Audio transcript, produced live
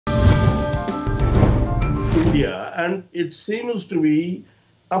India, and it seems to be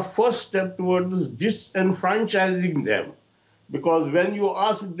a first step towards disenfranchising them. Because when you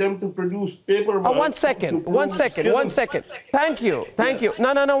ask them to produce paperwork... One second. Thank you.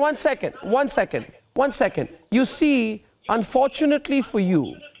 No, 1 second. 1 second. 1 second. You see, unfortunately for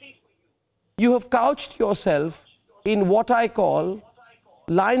you, you have couched yourself in what I call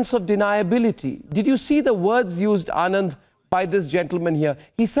lines of deniability. Did you see the words used, Anand, by this gentleman here?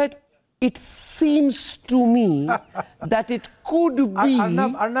 He said, it seems to me that it could be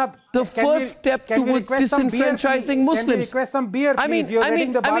Arnab, the first step towards disenfranchising Muslims. Can we request some beer, please? I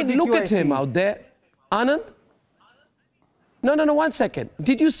mean, look at him out there. Anand? No, 1 second.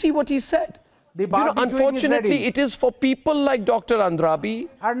 Did you see what he said? Unfortunately, it is for people like Dr. Andrabi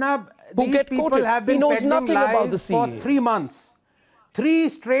Arnab, who get quoted. Have been he knows nothing about the CAA. For 3 months. 3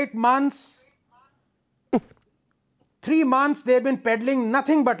 straight months. 3 months they've been peddling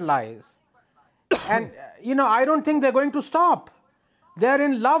nothing but lies. And, I don't think they're going to stop. They're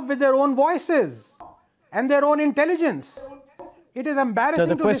in love with their own voices and their own intelligence. It is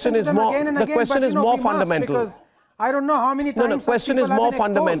embarrassing to listen to them again and again. The question is more fundamental. Because I don't know how many times... No, the question is more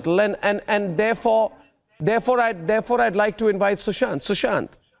fundamental. And therefore, I'd like to invite Sushant. Sushant,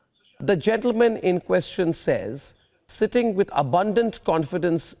 the gentleman in question says, sitting with abundant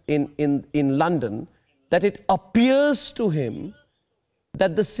confidence in London, that it appears to him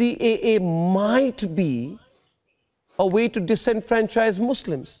that the CAA might be a way to disenfranchise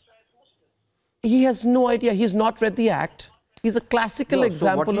Muslims. He has no idea. He's not read the Act. He's a classical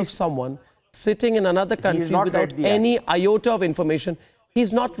example of someone sitting in another country without any iota of information.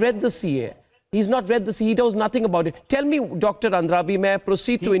 He's not read the CAA. He's not read the CAA. He knows nothing about it. Tell me, Dr. Andrabi, may I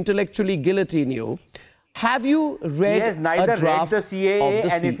proceed to intellectually guillotine you? Have you read He has neither read the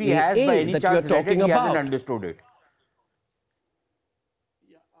CAA, and if he has by any chance read it, he hasn't understood it.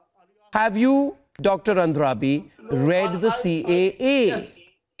 Have you, Dr. Andrabi, read the CAA?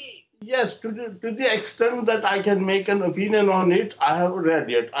 Yes, to the extent that I can make an opinion on it, I have read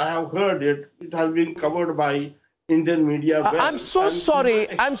it. I have heard it. It has been covered by Indian media. I'm so sorry.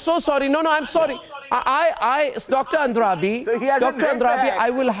 I'm so sorry. No, I'm sorry. Dr. Andrabi, Dr. Andrabi, I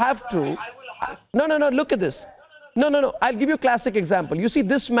will have to... No, look at this. No, I'll give you a classic example. You see,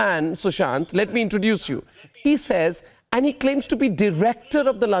 this man, Sushant, let me introduce you. He says, and he claims to be director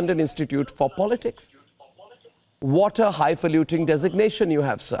of the London Institute for Politics. What a highfalutin designation you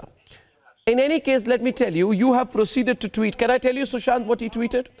have, sir. In any case, let me tell you, you have proceeded to tweet. Can I tell you, Sushant, what he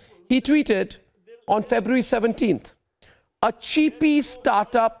tweeted? He tweeted on February 17th, a cheapy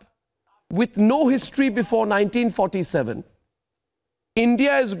startup with no history before 1947.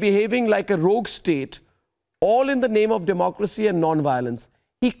 India is behaving like a rogue state, all in the name of democracy and non-violence.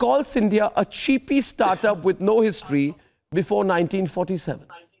 He calls India a cheapy startup with no history before 1947.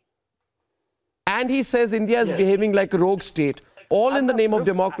 And he says India is behaving like a rogue state, all in the name of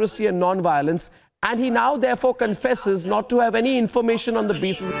democracy and non-violence. And he now therefore confesses not to have any information on the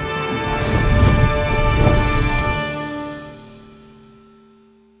basis...